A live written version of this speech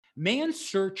Man's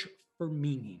Search for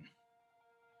Meaning.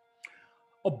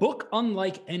 A book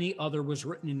unlike any other was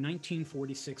written in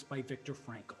 1946 by Viktor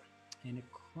Frankl, and it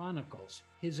chronicles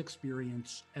his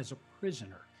experience as a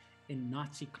prisoner in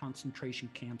Nazi concentration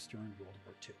camps during World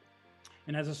War II.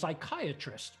 And as a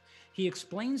psychiatrist, he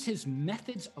explains his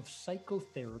methods of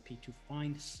psychotherapy to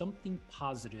find something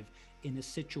positive in a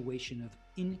situation of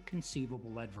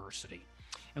inconceivable adversity.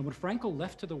 And what Frankl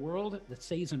left to the world that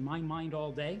stays in my mind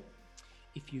all day,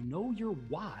 if you know your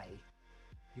why,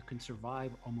 you can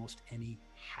survive almost any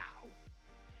how.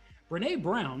 Brene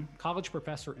Brown, college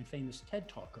professor and famous TED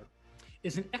talker,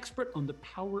 is an expert on the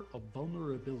power of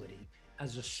vulnerability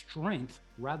as a strength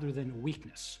rather than a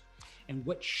weakness. And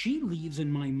what she leaves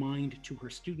in my mind to her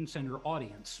students and her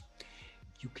audience,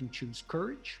 you can choose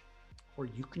courage or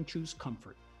you can choose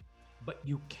comfort, but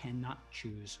you cannot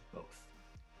choose both.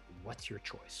 What's your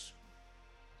choice?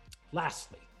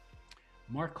 Lastly,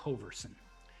 Mark Hoverson,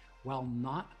 while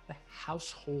not the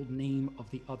household name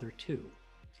of the other two,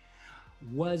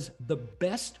 was the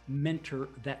best mentor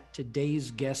that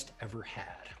today's guest ever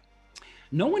had.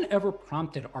 No one ever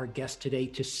prompted our guest today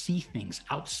to see things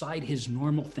outside his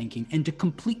normal thinking and to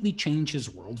completely change his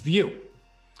worldview.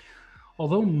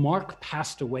 Although Mark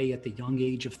passed away at the young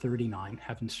age of 39,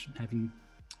 having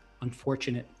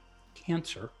unfortunate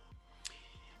cancer,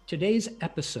 today's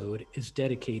episode is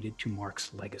dedicated to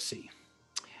Mark's legacy.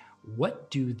 What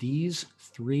do these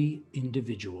three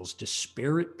individuals,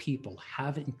 disparate people,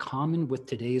 have in common with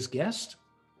today's guest?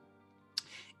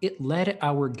 It led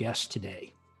our guest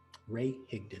today, Ray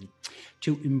Higdon,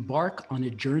 to embark on a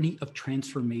journey of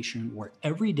transformation where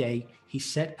every day he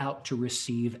set out to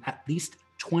receive at least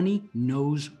 20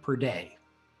 no's per day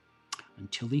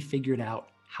until he figured out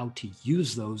how to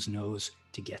use those no's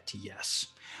to get to yes.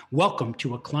 Welcome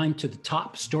to A Climb to the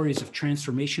Top, Stories of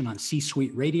Transformation on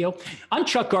C-Suite Radio. I'm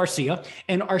Chuck Garcia,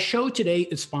 and our show today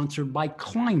is sponsored by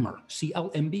Climber,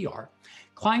 CLMBR.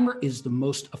 Climber is the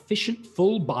most efficient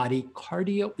full-body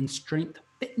cardio and strength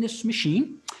fitness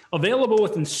machine, available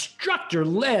with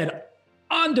instructor-led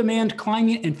on-demand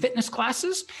climbing and fitness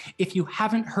classes. If you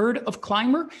haven't heard of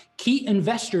Climber, key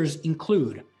investors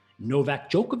include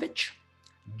Novak Djokovic,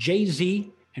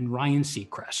 Jay-Z, and Ryan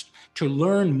Seacrest. To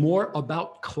learn more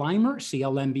about Climber,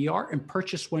 CLMBR, and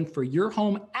purchase one for your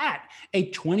home at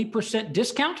a 20%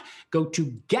 discount, go to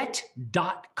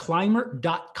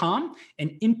get.climber.com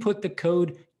and input the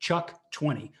code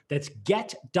Chuck20. That's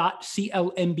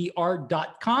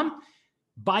get.clmbr.com.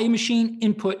 Buy a machine,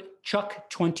 input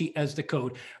Chuck20 as the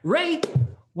code. Ray,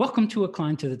 welcome to A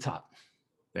Climb to the Top.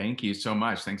 Thank you so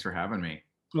much. Thanks for having me.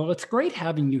 Well, it's great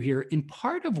having you here. And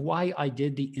part of why I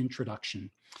did the introduction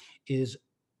is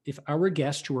if our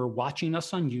guests who are watching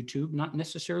us on YouTube, not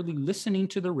necessarily listening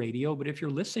to the radio, but if you're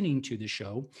listening to the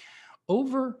show,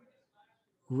 over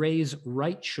Ray's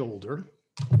right shoulder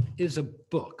is a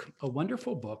book, a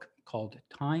wonderful book called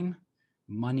Time,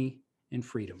 Money, and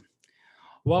Freedom.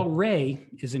 While Ray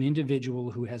is an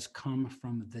individual who has come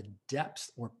from the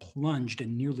depths or plunged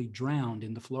and nearly drowned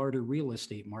in the Florida real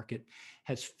estate market,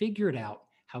 has figured out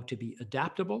how to be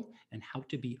adaptable and how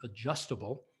to be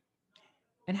adjustable,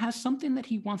 and has something that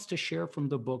he wants to share from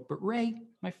the book. But Ray,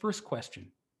 my first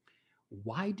question,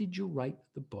 why did you write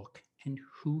the book and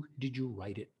who did you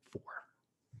write it for?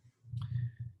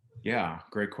 Yeah,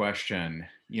 great question.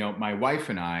 You know, my wife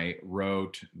and I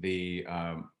wrote the,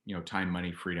 Time,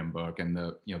 Money, Freedom book, and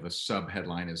the sub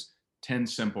headline is 10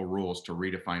 Simple Rules to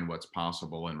Redefine What's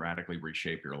Possible and Radically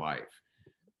Reshape Your Life.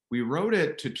 We wrote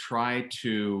it to try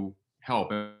to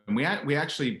help. And we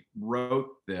actually wrote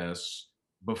this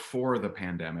before the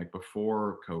pandemic,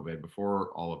 before COVID, before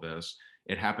all of this.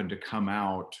 It happened to come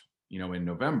out, in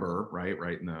November, right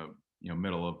in the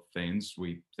middle of things,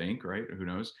 we think, right? Who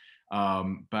knows?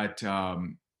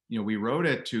 We wrote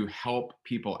it to help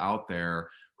people out there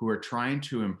who are trying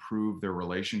to improve their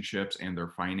relationships and their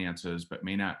finances, but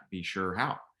may not be sure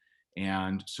how.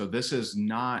 And so this is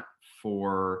not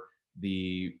for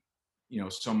the,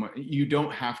 someone, you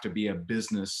don't have to be a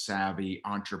business savvy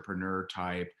entrepreneur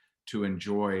type to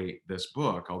enjoy this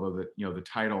book, although the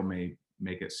title may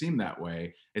make it seem that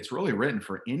way. It's really written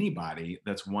for anybody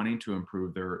that's wanting to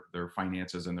improve their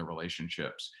finances and their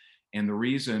relationships. And the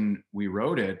reason we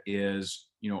wrote it is,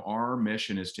 our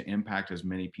mission is to impact as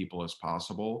many people as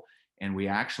possible. And we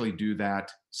actually do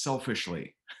that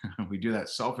selfishly. We do that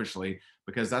selfishly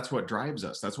because that's what drives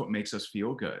us. That's what makes us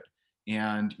feel good.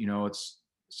 And, it's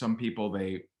some people,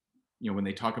 when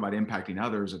they talk about impacting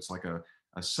others, it's like a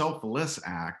selfless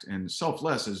act, and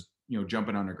selfless is,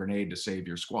 jumping on a grenade to save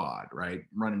your squad, right?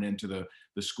 Running into the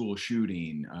school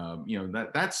shooting,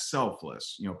 that's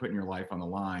selfless, putting your life on the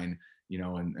line,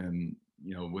 and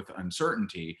with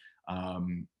uncertainty.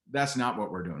 That's not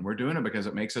what we're doing. We're doing it because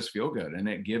it makes us feel good, and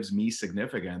it gives me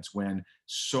significance when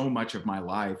so much of my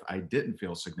life I didn't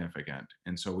feel significant.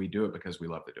 And so we do it because we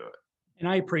love to do it. And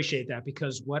I appreciate that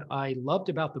because what I loved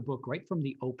about the book right from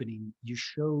the opening, you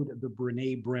showed the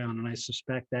Brene Brown, and I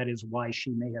suspect that is why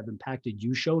she may have impacted.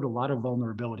 You showed a lot of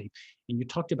vulnerability and you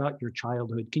talked about your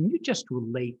childhood. Can you just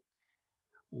relate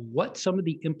what some of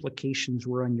the implications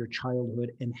were on your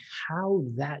childhood and how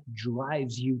that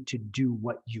drives you to do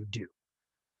what you do?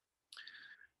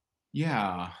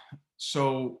 Yeah.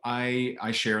 So I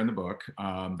share in the book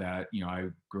that I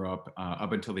grew up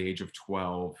until the age of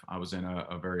 12. I was in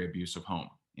a very abusive home,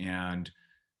 and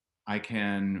I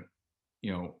can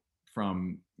you know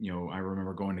from I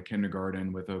remember going to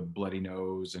kindergarten with a bloody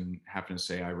nose and having to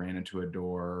say I ran into a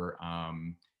door.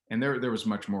 And there was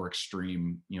much more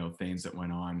extreme things that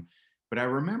went on. But I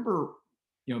remember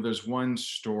there's one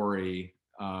story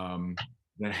that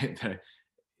I,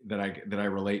 that I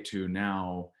relate to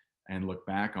now and look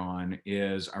back on.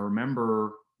 Is I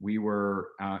remember we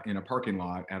were in a parking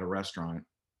lot at a restaurant.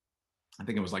 I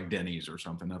think it was like Denny's or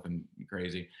something, nothing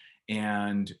crazy.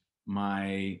 And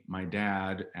my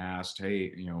dad asked,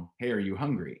 hey, are you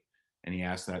hungry? And he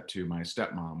asked that to my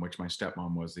stepmom, which my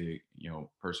stepmom was the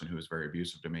person who was very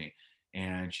abusive to me.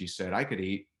 And she said I could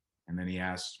eat. And then he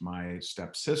asked my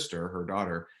stepsister, her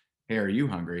daughter, hey, are you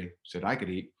hungry? Said I could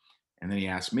eat. And then he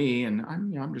asked me, and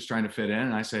I'm just trying to fit in,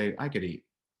 and I say I could eat.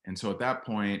 And so at that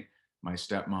point, my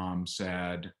stepmom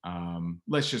said,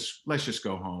 let's just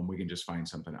go home. We can just find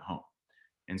something at home.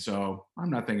 And so I'm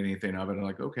not thinking anything of it. I'm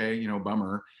like, okay,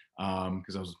 bummer.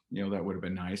 Because I was, that would have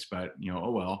been nice, but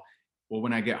oh well. Well,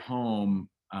 when I get home,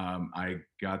 I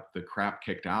got the crap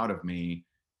kicked out of me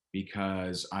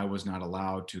because I was not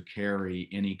allowed to carry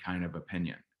any kind of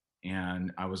opinion.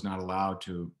 And I was not allowed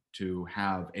to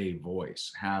have a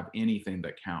voice, have anything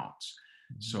that counts.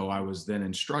 Mhm. So I was then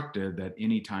instructed that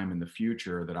any time in the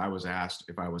future that I was asked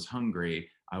if I was hungry,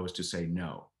 I was to say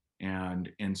no.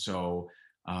 And so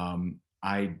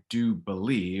I do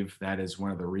believe that is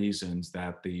one of the reasons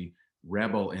that the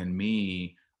rebel in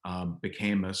me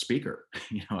became a speaker.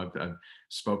 I've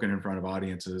spoken in front of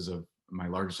audiences of my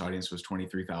largest audience was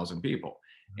 23,000 people.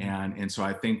 And so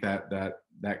I think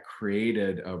that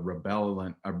created a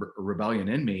rebellion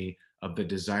in me of the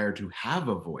desire to have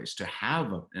a voice, to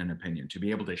have an opinion, to be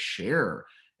able to share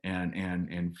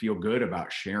and feel good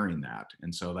about sharing that.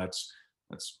 And so that's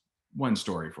one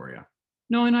story for you.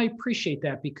 No, and I appreciate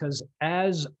that because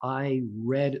as I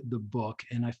read the book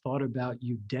and I thought about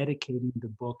you dedicating the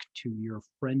book to your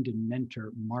friend and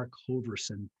mentor, Mark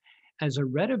Hoverson, as I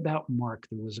read about Mark,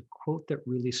 there was a quote that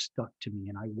really stuck to me,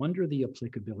 and I wonder the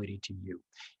applicability to you.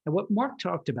 And what Mark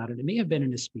talked about, and it may have been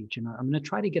in his speech, and I'm going to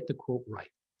try to get the quote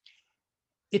right.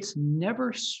 It's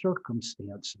never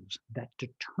circumstances that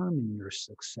determine your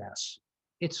success.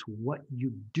 It's what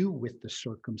you do with the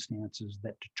circumstances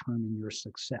that determine your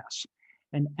success.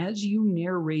 And as you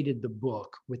narrated the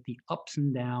book with the ups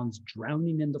and downs,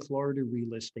 drowning in the Florida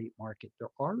real estate market, there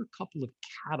are a couple of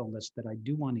catalysts that I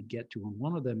do want to get to. And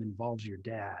one of them involves your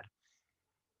dad.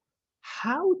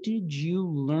 How did you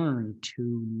learn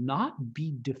to not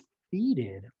be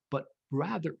defeated, but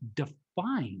rather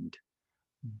defined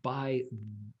by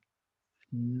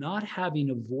not having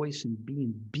a voice and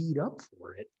being beat up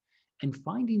for it and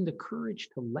finding the courage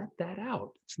to let that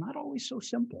out? It's not always so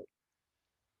simple.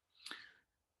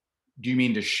 Do you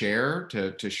mean to share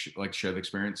like share the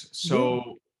experience? Yeah.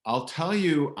 So I'll tell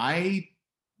you, I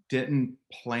didn't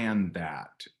plan that.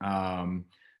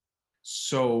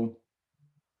 So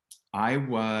I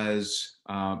was,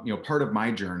 part of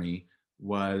my journey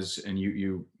was, and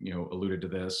you alluded to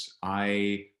this.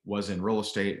 I was in real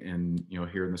estate, and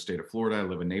here in the state of Florida. I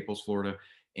live in Naples, Florida,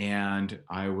 and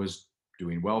I was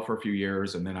doing well for a few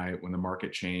years, and then when the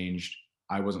market changed,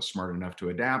 I wasn't smart enough to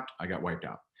adapt. I got wiped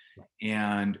out. Right.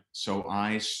 And so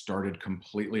I started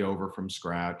completely over from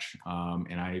scratch,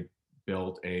 and I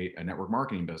built a network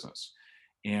marketing business.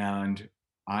 And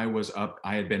I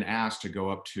had been asked to go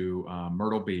up to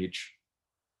Myrtle Beach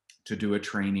to do a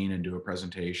training and do a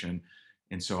presentation.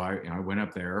 And so I went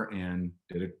up there and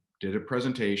did a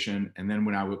presentation. And then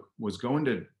when was going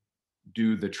to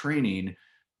do the training,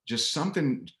 I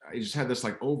just had this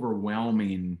like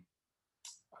overwhelming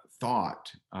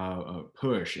thought,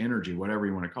 push, energy, whatever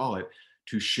you want to call it,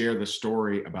 to share the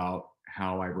story about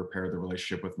how I repaired the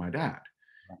relationship with my dad.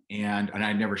 And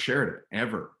I never shared it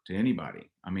ever to anybody.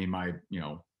 I mean, my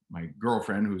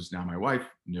girlfriend, who's now my wife,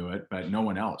 knew it, but no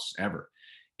one else ever.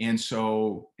 And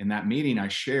so in that meeting, I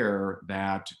share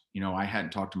that I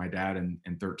hadn't talked to my dad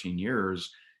in 13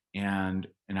 years, And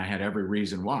I had every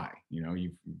reason why.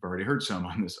 You've already heard some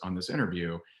on this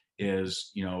interview.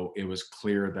 Is it was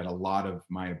clear that a lot of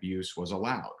my abuse was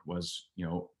allowed,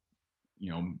 you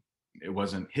know it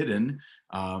wasn't hidden.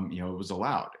 It was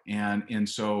allowed. And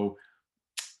so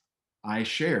I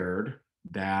shared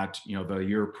that, the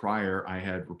year prior I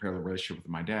had repaired a relationship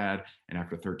with my dad, and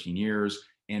after 13 years,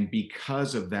 and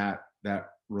because of that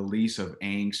release of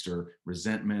angst or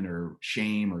resentment or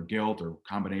shame or guilt or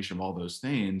combination of all those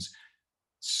things,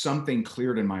 something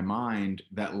cleared in my mind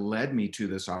that led me to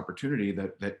this opportunity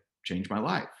that changed my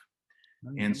life.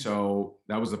 And Mhm. so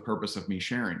that was the purpose of me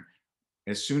sharing.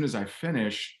 As soon as I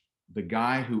finished, the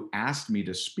guy who asked me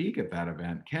to speak at that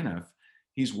event, Kenneth,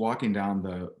 he's walking down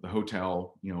the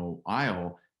hotel,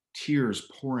 aisle, tears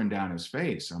pouring down his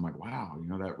face. I'm like, wow,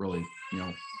 that really,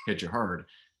 hit you hard.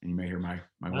 And you may hear my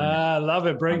one. I love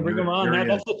it. Bring them on. There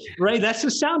he is. That's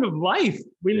the sound of life.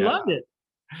 We Yeah. love it.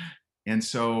 And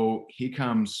so he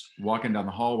comes walking down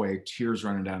the hallway, tears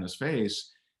running down his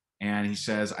face. And he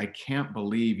says, I can't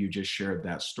believe you just shared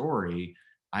that story.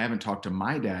 I haven't talked to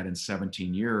my dad in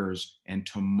 17 years. And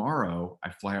tomorrow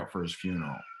I fly out for his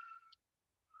funeral.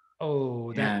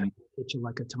 Oh, that And hit you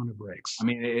like a ton of bricks. I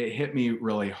mean, it hit me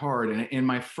really hard. And in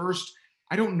my first,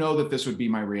 I don't know that this would be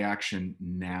my reaction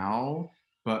now,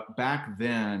 but back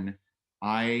then,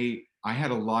 I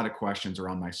had a lot of questions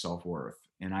around my self worth,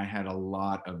 and I had a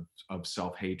lot of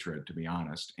self hatred, to be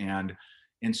honest. And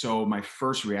so my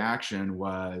first reaction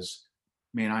was,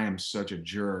 man, I am such a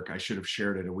jerk. I should have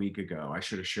shared it a week ago. I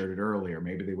should have shared it earlier.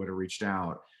 Maybe they would have reached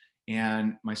out.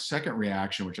 And my second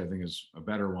reaction, which I think is a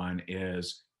better one,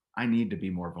 is I need to be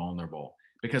more vulnerable,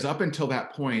 because up until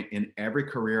that point in every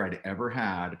career I'd ever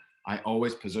had, I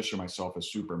always positioned myself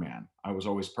as Superman. I was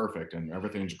always perfect and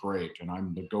everything's great and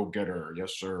I'm the go-getter,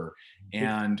 yes sir.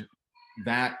 And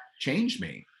that changed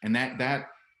me. And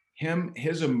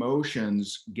his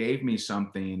emotions gave me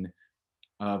something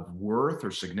of worth or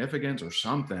significance or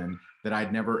something that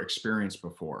I'd never experienced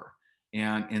before.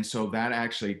 And so that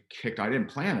actually I didn't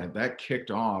plan it. That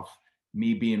kicked off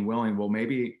me being willing, well,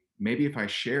 maybe if I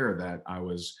share that I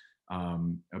was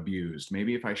abused,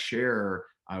 maybe if I share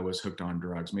I was hooked on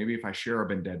drugs, maybe if I share I've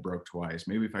been dead broke twice,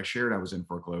 maybe if I shared I was in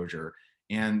foreclosure.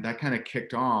 And that kind of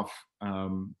kicked off,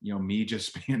 me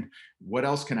just being, what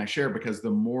else can I share? Because the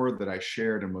more that I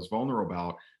shared and was vulnerable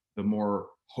about, the more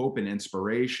hope and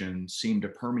inspiration seemed to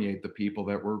permeate the people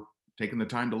that were taking the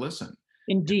time to listen.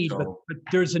 And Indeed, but so, but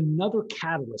there's another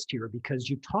catalyst here because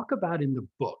you talk about in the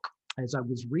book, as I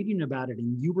was reading about it,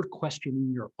 and you were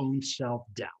questioning your own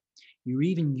self-doubt. You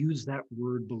even use that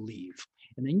word believe.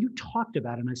 And then you talked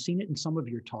about, and I've seen it in some of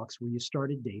your talks where you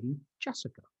started dating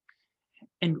Jessica.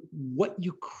 And what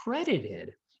you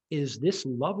credited is this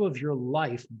love of your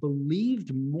life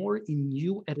believed more in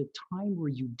you at a time where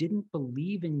you didn't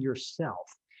believe in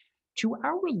yourself. To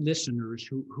our listeners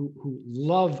who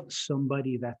love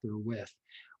somebody that they're with,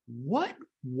 what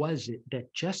was it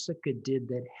that Jessica did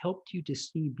that helped you to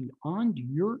see beyond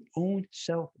your own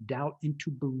self-doubt and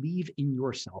to believe in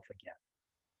yourself again?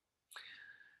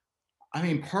 I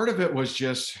mean, part of it was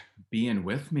just being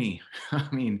with me. I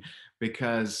mean,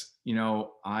 because,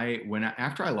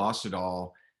 after I lost it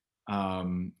all, I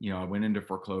went into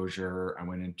foreclosure, I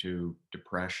went into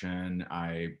depression.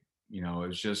 It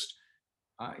was just,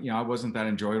 I wasn't that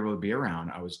enjoyable to be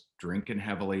around. I was drinking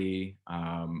heavily.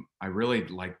 I really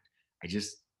like, I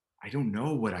just, I don't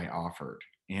know what I offered.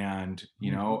 And,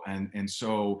 Mhm. and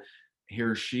so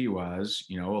here she was,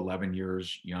 11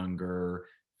 years younger,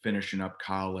 finishing up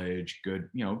college, good,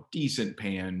 decent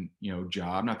paying,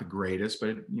 job, not the greatest,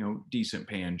 but, decent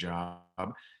paying job,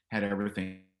 had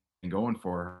everything going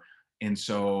for her. And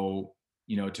so,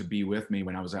 to be with me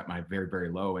when I was at my very, very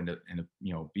low, and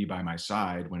be by my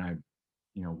side when I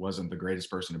wasn't the greatest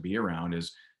person to be around,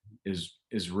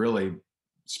 is really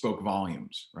spoke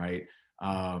volumes, right?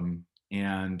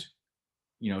 And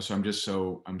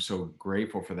so I'm so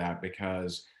grateful for that,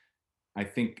 because I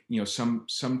think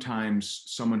sometimes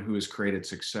someone who has created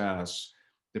success,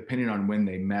 depending on when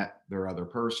they met their other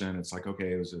person, it's like,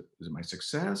 okay, is it my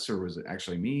success or was it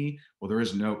actually me? Well, there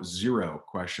is no zero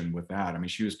question with that. I mean,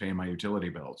 she was paying my utility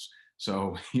bills,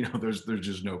 so there's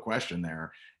just no question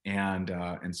there.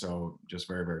 And so just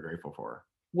very, very grateful for her.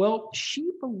 Well, she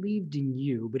believed in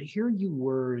you, but here you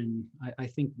were, and I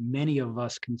think many of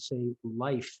us can say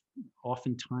life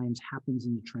oftentimes happens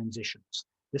in the transitions.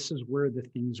 This is where the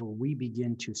things where we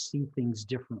begin to see things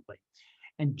differently.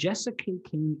 And Jessica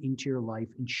came into your life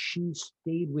and she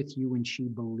stayed with you and she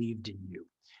believed in you.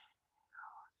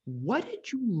 What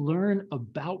did you learn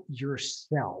about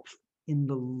yourself in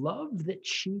the love that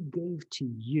she gave to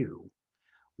you?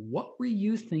 what were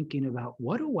you thinking about?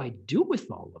 What do I do with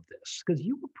all of this? Because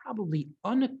you were probably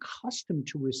unaccustomed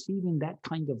to receiving that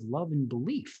kind of love and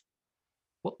belief.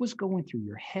 What was going through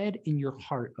your head and your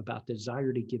heart about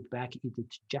desire to give back either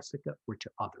to Jessica or to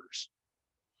others?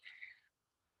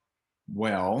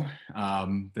 Well,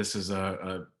 this is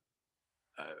a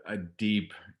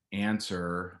deep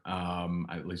answer,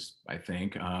 at least I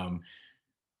think.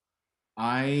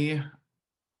 I,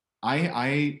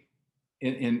 I,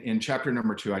 in chapter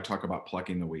number 2, I talk about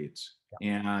plucking the weeds,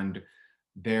 and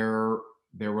there,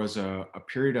 there was a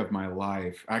period of my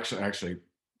life, actually,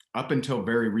 up until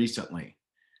very recently,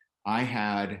 I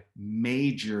had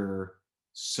major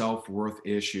self-worth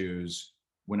issues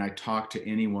when I talked to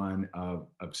anyone of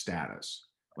status.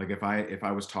 Like if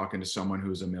I was talking to someone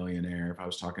who's a millionaire, if I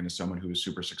was talking to someone who was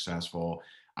super successful,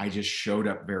 I just showed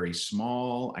up very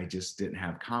small. I just didn't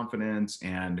have confidence,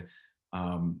 and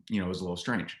it was a little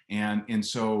strange. And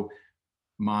so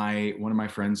my one of my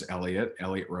friends,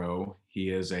 Elliot Rowe, he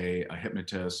is a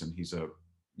hypnotist, and he's a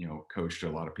coach to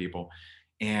a lot of people.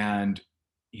 And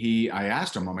I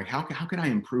asked him, I'm like, how can I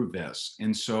improve this?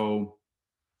 And so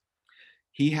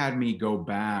he had me go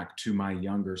back to my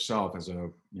younger self as a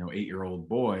 8-year-old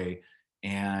boy,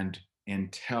 and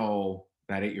tell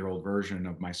that 8-year-old version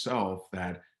of myself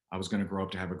that I was going to grow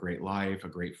up to have a great life, a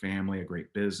great family, a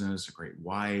great business, a great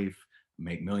wife,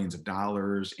 make millions of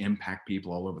dollars, impact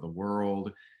people all over the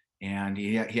world. And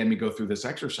he had me go through this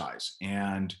exercise,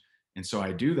 and so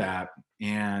I do that.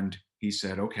 And he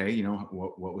said, okay,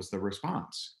 what was the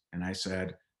response? And I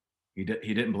said, he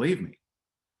didn't believe me.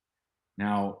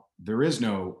 Now, there is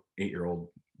no 8-year-old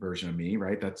version of me,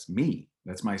 right? That's me.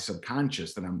 That's my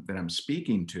subconscious that I'm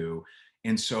speaking to.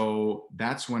 And so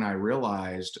that's when I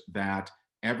realized that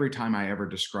every time I ever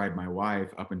described my wife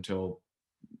up until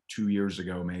 2 years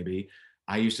ago, maybe,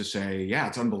 I used to say, yeah,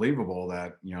 it's unbelievable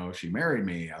that, she married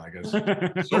me. Like,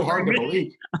 it's so hard to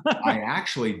believe. I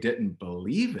actually didn't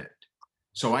believe it.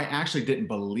 So I actually didn't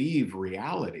believe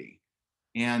reality.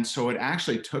 And so it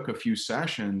actually took a few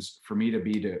sessions for me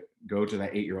to go to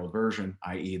that 8-year-old version,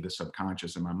 i.e., the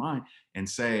subconscious in my mind, and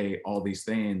say all these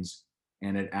things,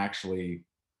 and it actually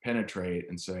penetrate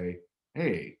and say,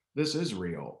 "Hey, this is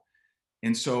real."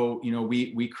 And so,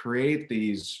 we create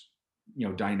these,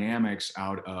 dynamics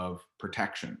out of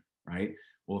protection, right?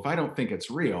 Well, if I don't think it's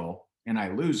real and I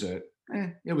lose it,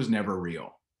 it was never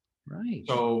real. Right.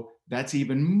 So that's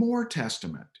even more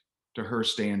testament to her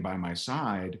staying by my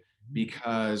side,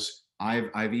 because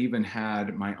I've even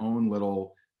had my own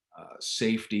little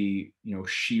safety,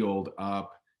 shield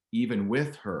up, even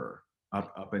with her,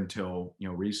 up until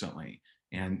recently.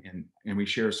 And we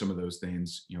share some of those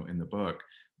things in the book.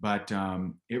 But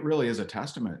it really is a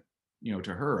testament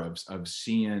to her of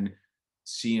seeing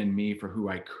me for who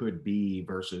I could be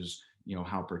versus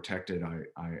how protected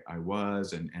I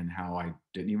was, and how I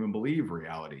didn't even believe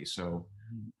reality. So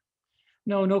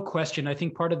No, no question. I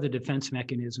think part of the defense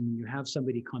mechanism, when you have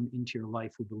somebody come into your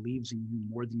life who believes in you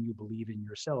more than you believe in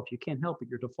yourself, you can't help it.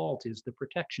 Your default is the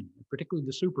protection, particularly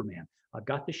the Superman. I've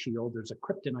got the shield. There's a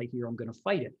kryptonite here. I'm going to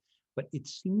fight it. But it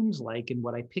seems like, and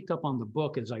what I picked up on the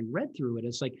book as I read through it,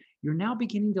 it's like you're now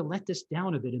beginning to let this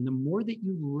down a bit. And the more that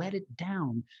you let it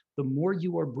down, the more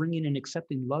you are bringing and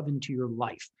accepting love into your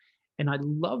life. And I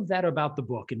love that about the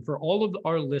book. And for all of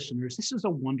our listeners, this is a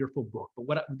wonderful book.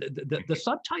 But the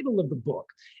subtitle of the book,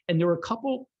 and there are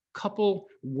a couple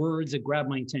words that grab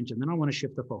my attention. Then I want to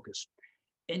shift the focus.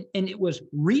 And it was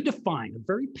redefine, a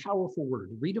very powerful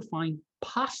word, redefine,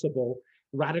 possible,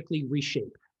 radically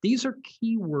reshape. These are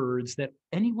key words that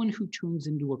anyone who tunes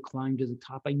into a climb to the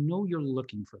top, I know you're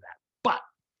looking for that. But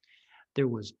there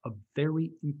was a very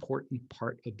important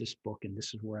part of this book, and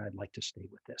this is where I'd like to stay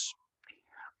with this.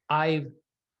 I've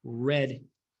read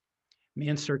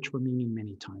Man's Search for Meaning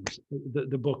many times.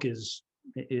 The book is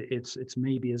it's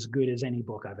maybe as good as any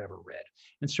book I've ever read,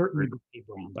 and certainly Brene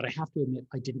Brown. But I have to admit,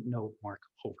 I didn't know Mark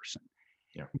Hoverson.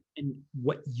 Yeah. And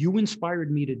what you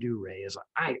inspired me to do, Ray, is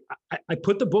I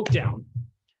put the book down.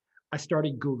 I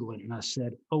started Googling, and I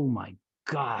said, "Oh my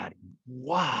God,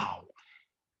 wow."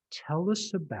 Tell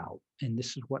us about, and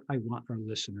this is what I want our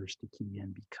listeners to key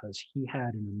in, because he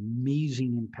had an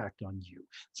amazing impact on you.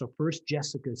 So first,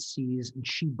 Jessica sees and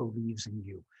she believes in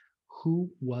you. Who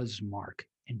was Mark,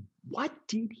 and what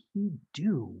did he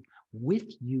do with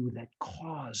you that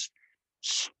caused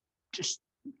just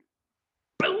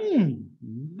boom,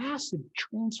 massive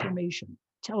transformation?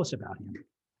 Tell us about him.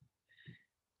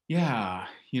 Yeah,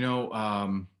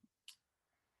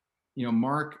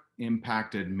 Mark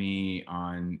impacted me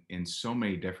in so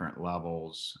many different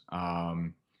levels.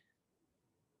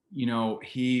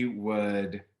 He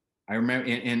would, I remember,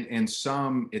 and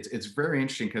some, it's very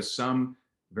interesting because some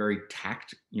very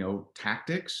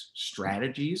tactics,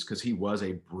 strategies, because he was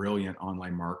a brilliant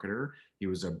online marketer. He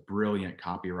was a brilliant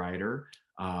copywriter,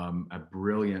 a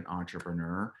brilliant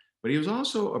entrepreneur, but he was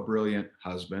also a brilliant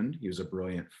husband. He was a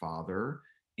brilliant father.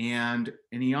 And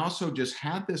he also just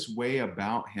had this way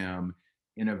about him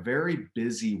in a very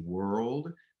busy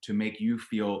world to make you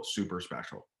feel super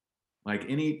special. Like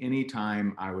any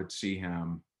time I would see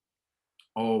him,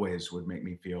 always would make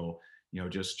me feel,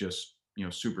 just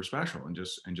super special and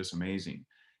just amazing.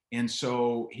 And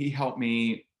so he helped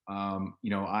me.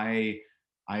 I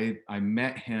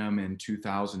met him in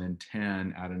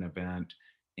 2010 at an event,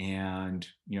 and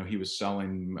he was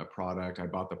selling a product. I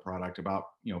bought the product. About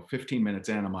 15 minutes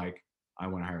in, I'm like, I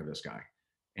want to hire this guy.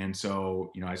 And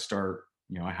so I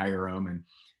hire him, and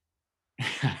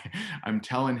I'm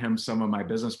telling him some of my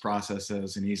business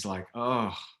processes, and he's like,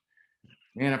 "Oh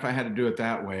man, if I had to do it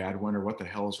that way, I'd wonder what the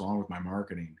hell is wrong with my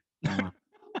marketing." And I'm like,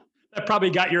 That probably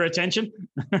got your attention.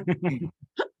 "Hey,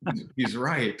 he's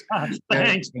right." And,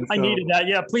 Thanks. and I needed so, that.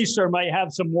 Yeah, please, sir, might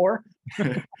have some more.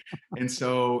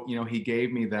 he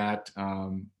gave me that,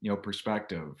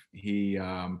 perspective. He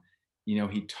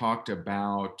talked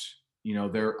about,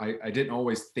 I didn't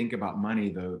always think about money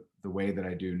the way that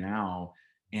I do now.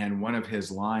 And one of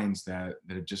his lines that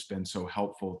have just been so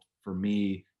helpful for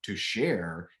me to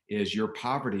share is, your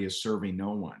poverty is serving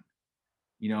no one.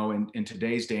 In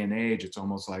today's day and age, it's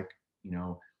almost like, you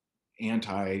know,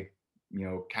 anti,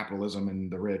 capitalism and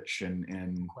the rich,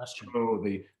 and Question.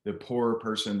 the poor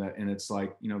person. And it's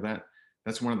like,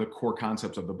 that's one of the core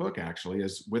concepts of the book, actually,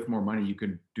 is with more money you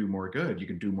can do more good, you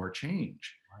can do more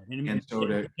change. Right. And And so in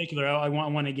to particular, I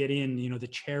want to get in, the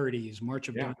charities, March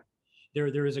of Yeah. Dimes.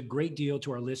 There is a great deal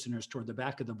to our listeners toward the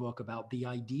back of the book about the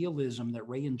idealism that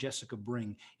Ray and Jessica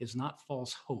bring is not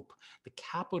false hope. The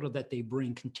capital that they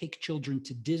bring can take children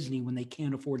to Disney when they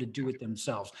can't afford to do it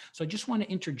themselves. So I just want to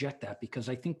interject that, because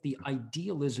I think the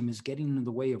idealism is getting in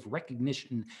the way of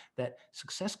recognition that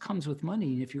success comes with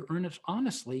money. And if you earn it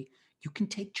honestly, you can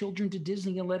take children to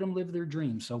Disney and let them live their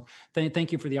dreams. So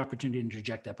thank you for the opportunity to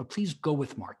interject that. But please go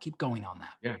with Mark. Keep going on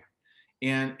that.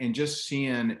 Yeah. And just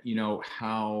seeing,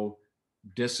 how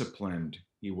disciplined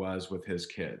he was with his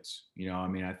kids. I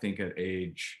mean, I think at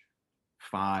age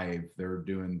 5, they're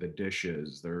doing the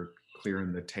dishes, they're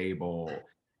clearing the table.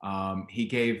 He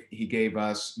gave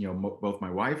us, both my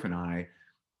wife and I,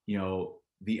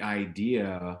 the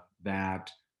idea that,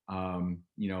 um,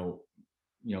 you know,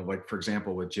 like, for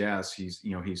example, with Jess, he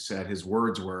said his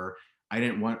words were, I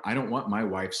don't want my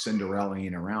wife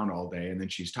Cinderellaing around all day and then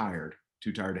she's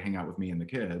too tired to hang out with me and the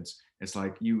kids. It's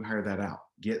like, you hire that out,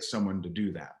 get someone to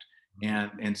do that.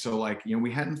 And so, like,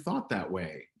 we hadn't thought that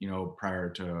way, prior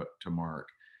to Mark.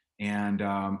 And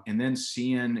then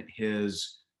seeing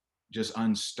his just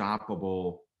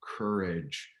unstoppable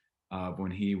courage of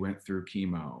when he went through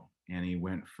chemo, and he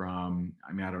went from,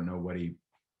 I mean, I don't know what he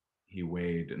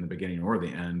weighed in the beginning or the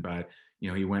end, but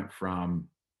he went from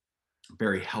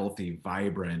very healthy,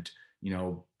 vibrant,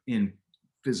 in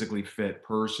physically fit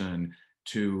person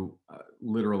to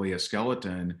literally a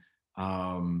skeleton.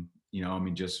 I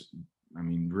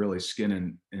mean, really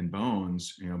skin and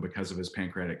bones, because of his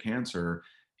pancreatic cancer.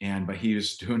 But he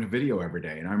was doing a video every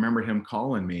day. And I remember him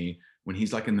calling me when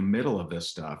he's like in the middle of this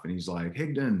stuff. And he's like,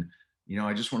 Higdon,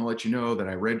 I just want to let you know that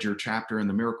I read your chapter in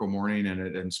the Miracle Morning and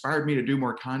it inspired me to do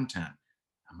more content.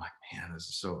 I'm like, man, this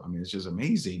is so, I mean, it's just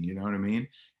amazing. You know what I mean?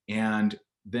 And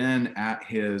then at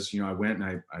his, I went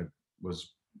and I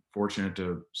was fortunate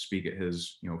to speak at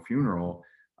his, funeral.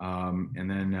 And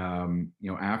then,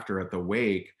 after, at the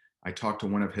wake, I talked to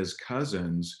one of his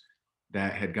cousins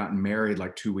that had gotten married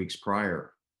like 2 weeks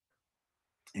prior.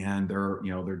 And they're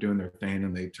doing their thing,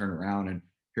 and they turn around, and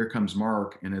here comes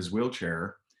Mark in his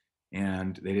wheelchair,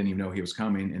 and they didn't even know he was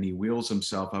coming. And he wheels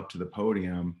himself up to the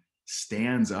podium,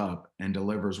 stands up, and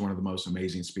delivers one of the most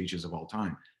amazing speeches of all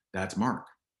time. That's Mark.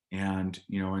 And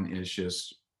it's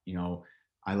just,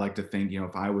 I like to think,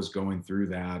 if I was going through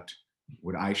that,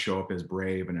 would I show up as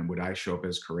brave, and then would I show up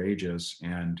as courageous?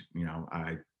 And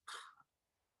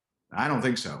I don't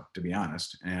think so, to be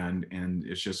honest. And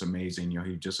it's just amazing.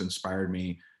 He just inspired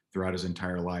me throughout his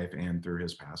entire life and through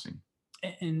his passing.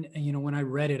 And when I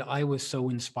read it, I was so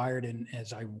inspired. And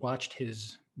as I watched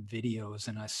his videos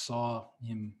and I saw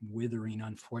him withering, Yeah.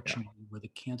 unfortunately, where the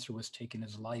cancer was taking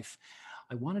his life,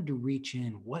 I wanted to reach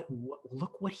in. What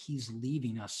look what he's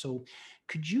leaving us. So,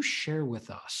 could you share with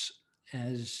us,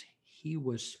 as he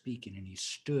was speaking and he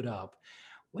stood up,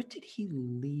 what did he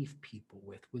leave people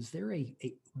with? Was there a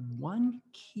one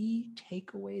key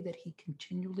takeaway that he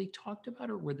continually talked about,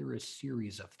 or were there a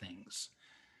series of things?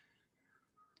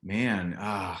 Man,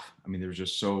 I mean, there's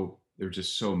just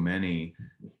so many.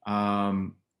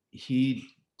 He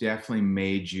definitely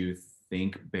made you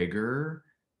think bigger.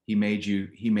 He made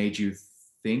you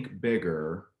think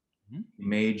bigger. Mhm. He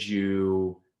made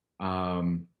you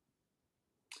um,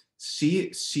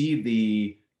 see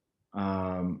the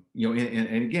and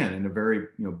again, in a very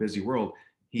busy world,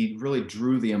 he really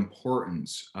drew the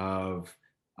importance of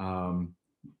um,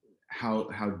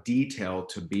 how detailed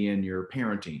to be in your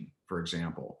parenting, for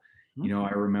example. Mhm.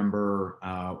 I remember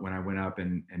when I went up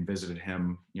and visited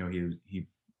him. He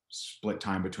split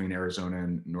time between Arizona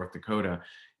and North Dakota,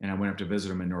 and I went up to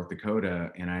visit him in North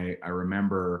Dakota, and I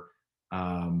remember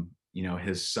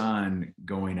his son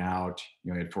going out. He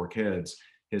had 4 kids.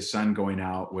 His son going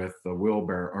out with the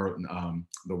wheelbarrow or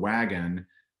the wagon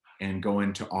and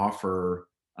going to offer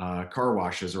car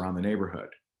washes around the neighborhood,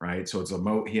 right? So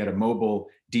he had a mobile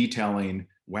detailing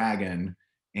wagon,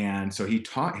 and so he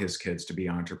taught his kids to be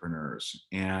entrepreneurs.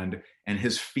 And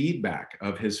his feedback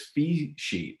of his fee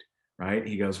sheet, right?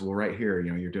 He goes, well, right here,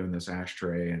 you're doing this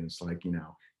ashtray, and it's like, you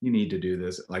need to do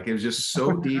this. Like, it was just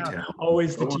so detailed,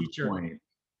 Always the so on teacher. point,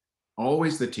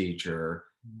 always the teacher,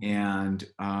 and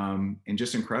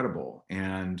just incredible.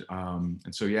 And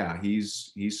so yeah,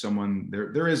 he's someone,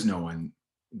 there is no one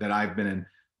that I've been in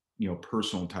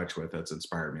personal touch with that's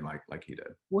inspired me like he did.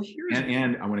 Well, here's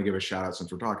And I want to give a shout out,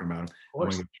 since we're talking about him. of I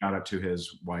want to course. give a shout out to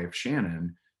his wife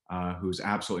Shannon, who's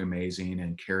absolutely amazing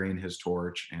and carrying his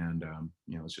torch, and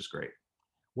it's just great.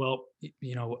 Well,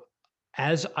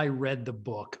 as I read the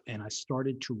book and I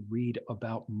started to read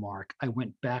about Mark, I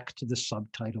went back to the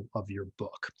subtitle of your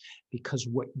book because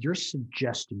what you're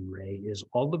suggesting, Ray, is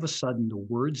all of a sudden the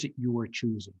words that you are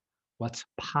choosing, what's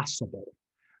possible,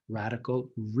 radical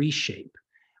reshape,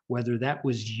 whether that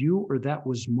was you or that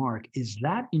was Mark, is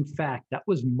that in fact, that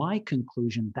was my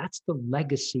conclusion. That's the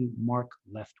legacy Mark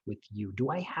left with you. Do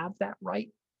I have that right?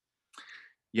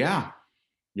 Yeah.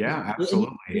 Yeah, And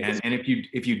absolutely. And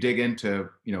if you dig into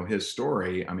his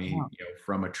story, I mean, yeah,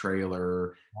 from a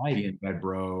trailer, right. being bed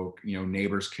broke,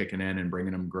 neighbors kicking in and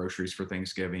bringing him groceries for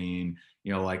Thanksgiving,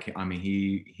 like, I mean,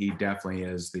 he definitely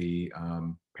is the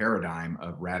paradigm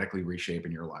of radically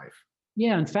reshaping your life.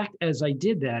 Yeah, in fact, as I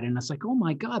did that, and it's like, oh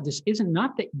my God, this isn't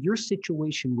not that your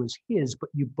situation was his, but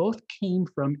you both came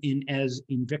from as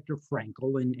in Viktor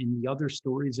Frankl and in the other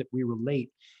stories that we relate,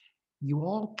 you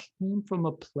all came from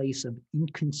a place of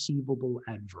inconceivable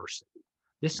adversity.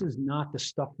 This Yeah. is not the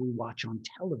stuff we watch on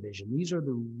television. These are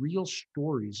the real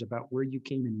stories about where you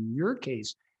came in your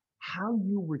case, how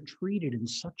you were treated in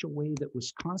such a way that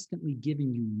was constantly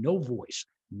giving you no voice,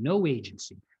 no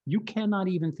agency. You cannot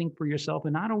even think for yourself,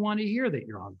 and I don't want to hear that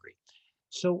you're hungry.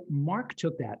 So Mark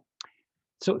took that.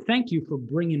 So thank you for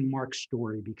bringing Mark's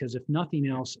story, because if nothing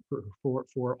else,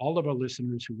 for all of our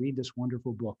listeners who read this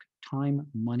wonderful book, Time,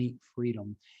 Money,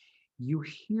 Freedom, you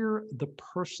hear the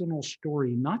personal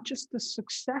story, not just the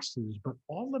successes, but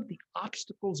all of the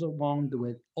obstacles along the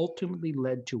way ultimately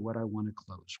led to what I want to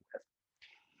close with.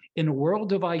 In a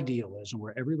world of idealism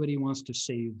where everybody wants to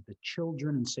save the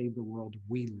children and save the world,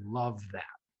 we love that.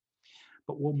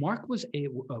 But what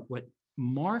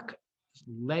Mark's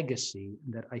legacy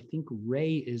that I think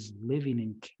Ray is living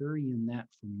and carrying that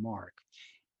from Mark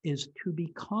is to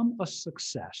become a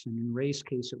success. And in Ray's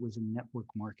case, it was in network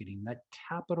marketing. That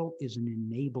capital is an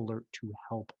enabler to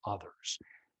help others.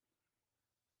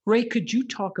 Ray, could you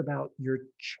talk about your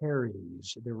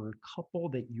charities? There were a couple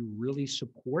that you really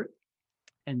support,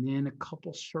 and then a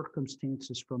couple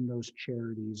circumstances from those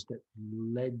charities that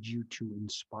led you to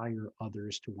inspire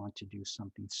others to want to do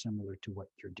something similar to what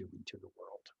you're doing to the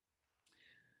world.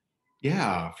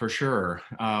 Yeah, for sure.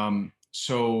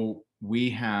 So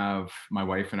my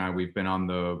wife and I, we've been on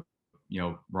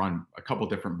we're on a couple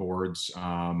different boards.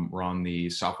 We're on the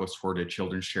Southwest Florida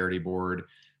Children's Charity Board,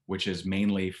 which is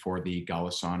mainly for the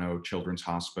Golisano Children's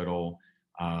Hospital.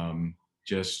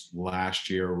 Just last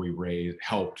year, we're,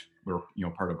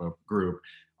 part of a group.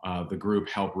 The group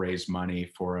helped raise money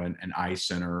for an eye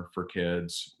center for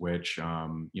kids, which,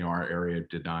 our area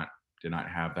did not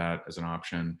have that as an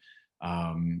option.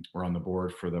 We're on the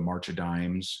board for the March of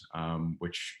Dimes,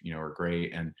 which are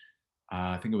great. And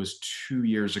I think it was 2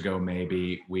 years ago,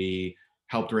 maybe, we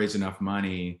helped raise enough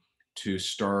money to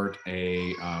start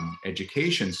a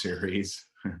education series,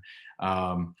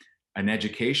 um, an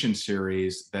education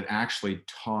series that actually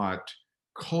taught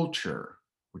culture,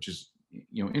 which is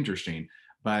interesting.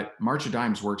 But March of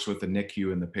Dimes works with the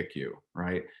NICU and the PICU,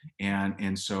 right?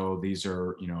 And so these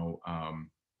are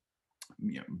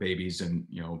babies and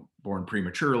born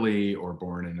prematurely or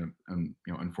born in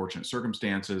unfortunate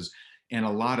circumstances, and a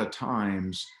lot of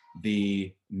times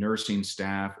the nursing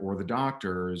staff or the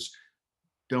doctors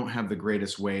don't have the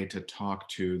greatest way to talk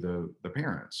to the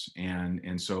parents.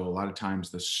 And so a lot of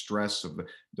times the stress of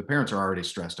the parents are already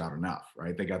stressed out enough,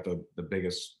 right? They got the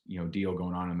biggest, deal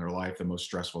going on in their life, the most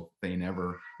stressful thing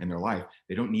ever in their life.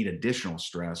 They don't need additional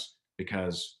stress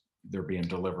because they're being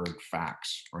delivered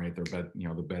facts, right? Their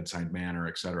the bedside manner,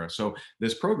 et cetera. So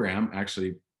this program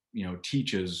actually,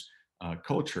 teaches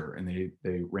culture, and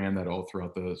they ran that all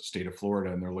throughout the state of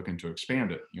Florida, and they're looking to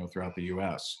expand it, throughout the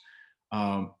U.S.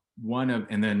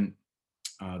 And then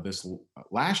this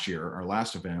last year, our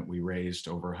last event, we raised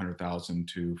over 100,000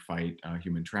 to fight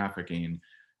human trafficking.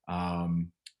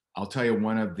 I'll tell you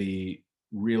one of the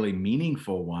really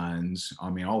meaningful ones. I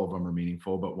mean, all of them are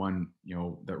meaningful, but one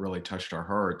that really touched our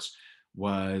hearts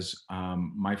was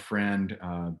my friend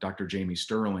Dr. Jamie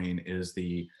Sterling is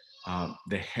the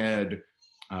head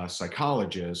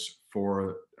psychologist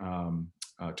for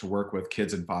to work with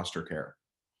kids in foster care.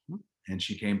 And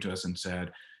she came to us and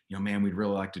said, man, we'd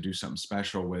really like to do something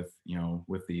special with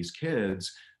these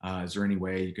kids. Is there any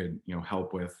way you could,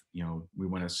 help with, we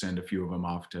want to send a few of them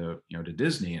off to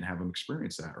Disney and have them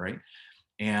experience that, right?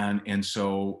 And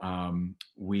so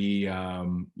we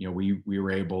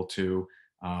were able to,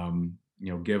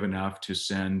 give enough to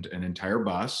send an entire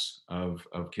bus of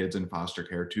kids in foster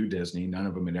care to Disney. None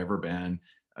of them had ever been.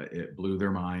 It blew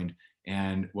their mind.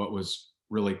 And what was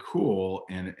really cool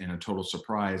and a total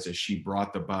surprise is she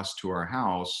brought the bus to our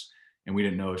house, and we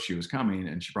didn't know if she was coming,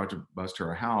 and she brought the bus to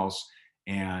our house.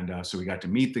 And so we got to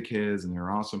meet the kids, and they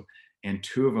were awesome. And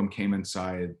two of them came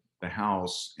inside the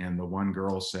house, and the one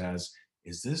girl says,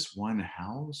 "Is this one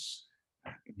house?"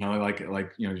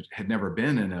 Had never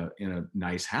been in a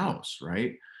nice house,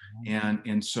 right?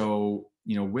 And so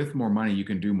with more money you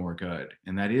can do more good,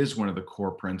 and that is one of the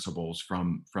core principles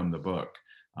from the book.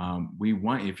 We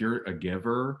want, if you're a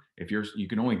giver, you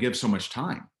can only give so much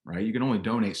time, right? You can only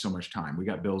donate so much time. We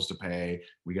got bills to pay,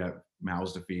 we got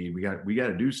mouths to feed, we got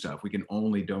to do stuff. We can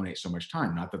only donate so much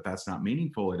time. Not that that's not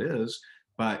meaningful, it is,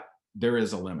 but there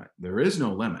is a limit. There is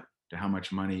no limit to how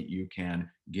much money you can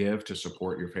give to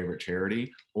support your favorite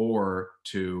charity, or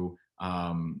to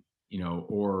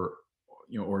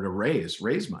or to raise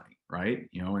money, right?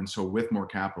 And so with more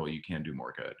capital you can do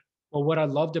more good. Well, what I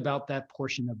loved about that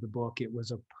portion of the book, it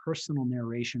was a personal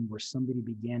narration where somebody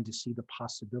began to see the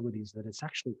possibilities that it's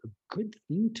actually a good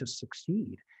thing to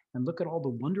succeed. And look at all the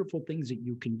wonderful things that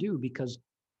you can do, because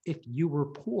if you were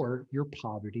poor, your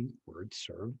poverty would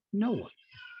serve no one.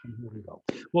 And here we go.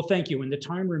 Well, thank you. In the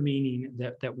time remaining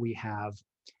that we have,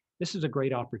 this is a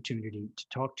great opportunity to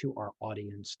talk to our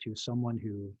audience, to someone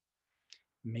who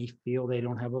may feel they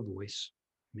don't have a voice,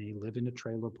 may live in a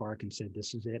trailer park and said,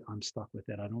 "This is it. I'm stuck with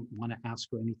it. I don't want to ask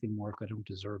for anything more because I don't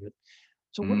deserve it."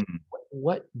 So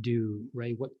what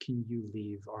Ray, what can you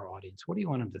leave our audience? What do you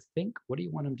want them to think? What do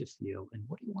you want them to feel? And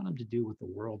what do you want them to do with the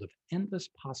world of endless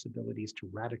possibilities to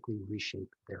radically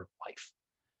reshape their life?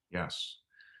 Yes.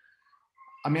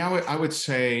 I mean, I would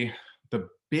say the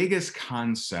biggest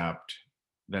concept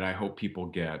that I hope people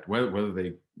get, whether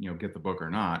they get the book or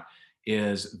not,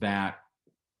 is that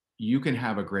you can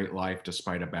have a great life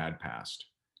despite a bad past,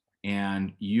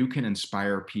 and you can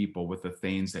inspire people with the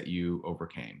things that you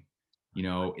overcame.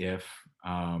 If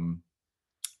Mr.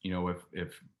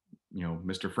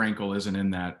 Frankel isn't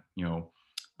in that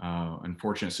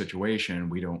unfortunate situation,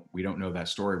 we don't know that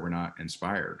story. We're not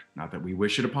inspired. Not that we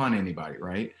wish it upon anybody,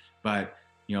 right? But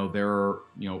there are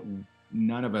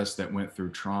none of us that went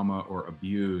through trauma or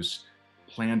abuse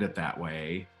planned it that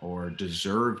way or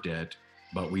deserved it,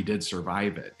 but we did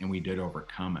survive it and we did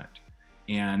overcome it.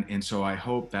 And so I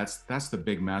hope that's the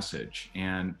big message.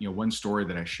 And one story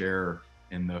that I share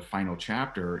in the final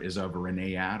chapter is of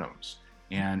Renee Adams.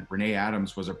 And Renee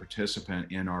Adams was a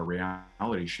participant in our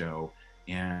reality show,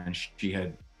 and she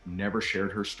had never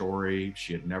shared her story.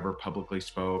 She had never publicly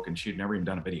spoke, and she had never even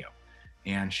done a video.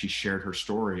 And she shared her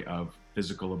story of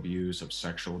physical abuse, of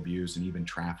sexual abuse, and even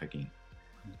trafficking.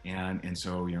 And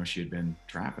so she had been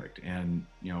trafficked, and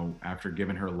after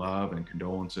giving her love and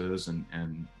condolences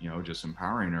and just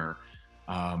empowering her,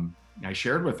 I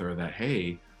shared with her that,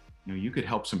 hey, you could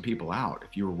help some people out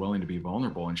if you were willing to be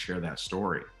vulnerable and share that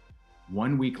story.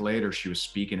 1 week later, she was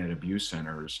speaking at abuse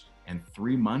centers, and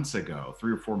 3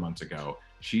 or 4 months ago,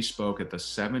 she spoke at the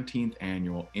 17th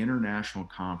annual International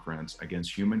Conference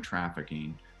Against Human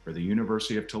Trafficking for the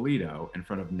University of Toledo in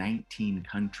front of 19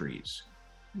 countries.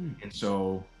 And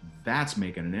so that's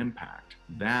making an impact.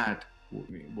 That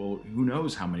will, who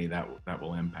knows how many that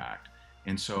will impact.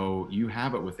 And so you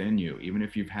have it within you. Even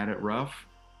if you've had it rough,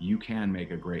 you can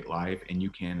make a great life and you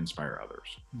can inspire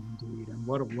others. Indeed. And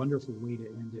what a wonderful way to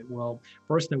end it. Well,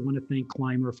 first, I want to thank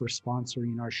Climber for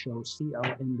sponsoring our show,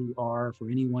 CLNBR, for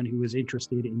anyone who is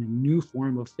interested in a new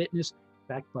form of fitness,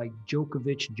 backed by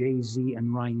Djokovic, Jay-Z,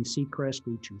 and Ryan Seacrest.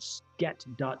 Go to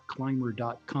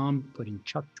sket.climber.com, put in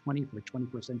Chuck20 for a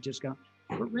 20% discount.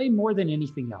 But Ray, more than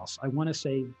anything else, I want to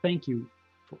say thank you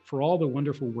for all the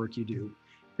wonderful work you do.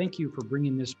 Thank you for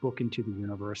bringing this book into the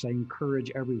universe. I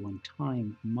encourage everyone,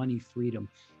 time, money, freedom.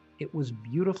 It was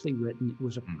beautifully written. It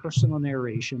was a personal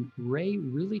narration. Ray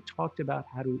really talked about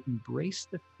how to embrace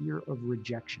the fear of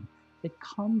rejection that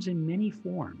comes in many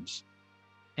forms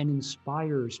and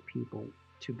inspires people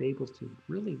to be able to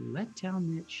really let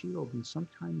down that shield and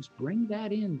sometimes bring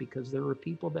that in, because there are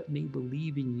people that may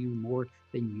believe in you more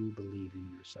than you believe in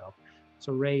yourself.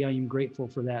 So Ray, I am grateful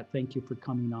for that. Thank you for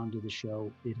coming on to the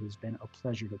show. It has been a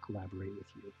pleasure to collaborate with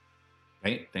you.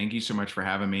 Thank you so much for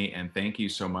having me. And thank you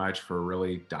so much for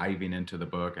really diving into the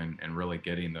book and really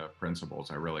getting the principles.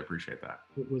 I really appreciate that.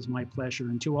 It was my pleasure.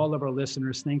 And to all of our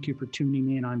listeners, thank you for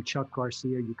tuning in. I'm Chuck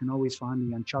Garcia. You can always find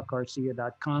me on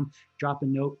chuckgarcia.com. Drop a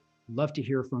note. Love to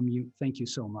hear from you. Thank you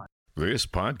so much. This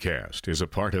podcast is a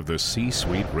part of the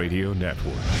C-Suite Radio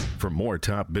Network. For more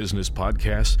top business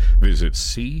podcasts, visit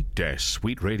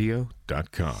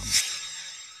c-suiteradio.com.